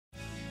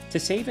To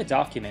save a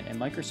document in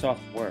Microsoft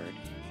Word,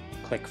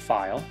 click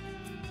File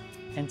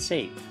and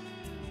Save.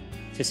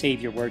 To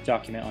save your Word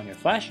document on your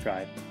flash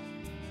drive,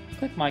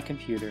 click My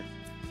Computer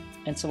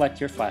and select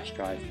your flash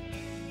drive.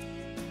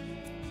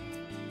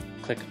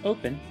 Click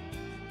Open.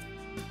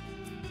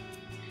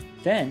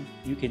 Then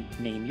you can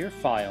name your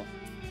file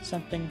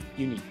something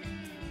unique.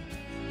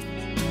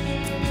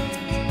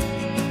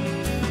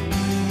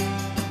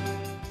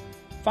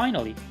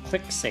 Finally,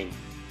 click Save.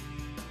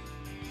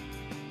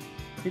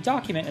 Your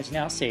document is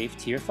now saved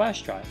to your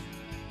flash drive.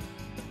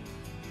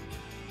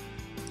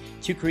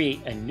 To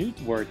create a new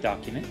Word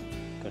document,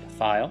 go to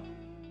File,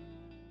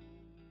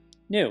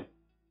 New.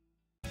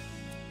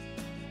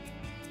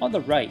 On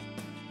the right,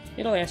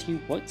 it'll ask you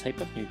what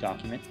type of new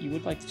document you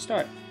would like to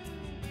start.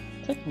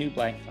 Click New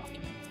Blank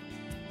Document.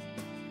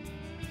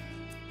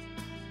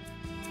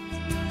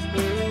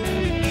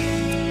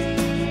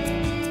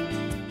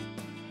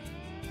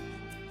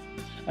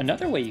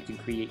 Another way you can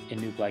create a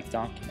new blank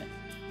document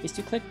is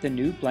to click the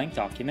New Blank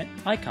Document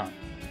icon.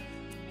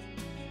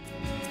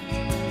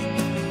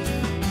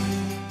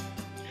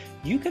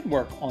 You can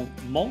work on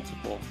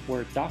multiple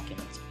Word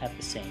documents at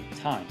the same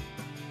time.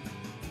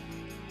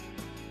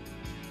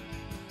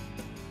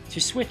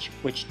 To switch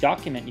which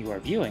document you are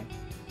viewing,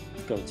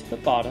 go to the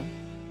bottom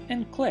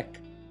and click.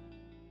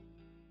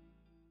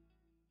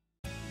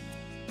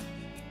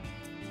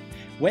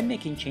 When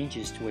making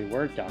changes to a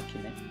Word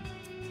document,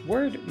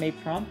 Word may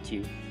prompt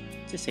you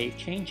to save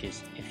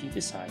changes if you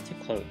decide to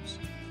close.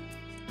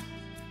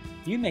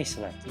 You may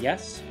select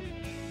Yes,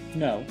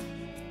 No,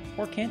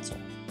 or Cancel.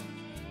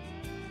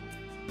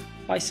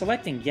 By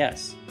selecting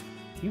Yes,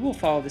 you will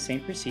follow the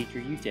same procedure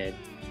you did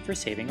for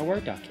saving a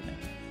Word document.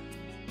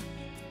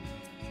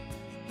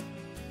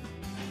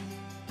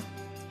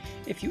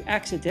 If you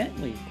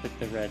accidentally click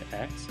the red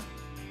X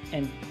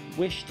and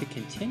wish to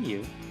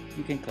continue,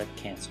 you can click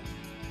Cancel.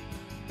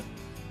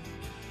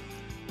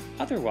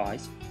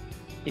 Otherwise,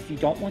 if you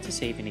don't want to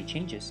save any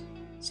changes,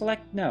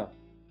 select No.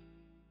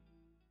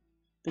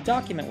 The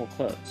document will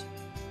close.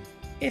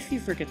 If you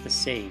forget to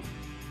save,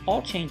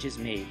 all changes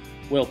made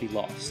will be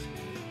lost.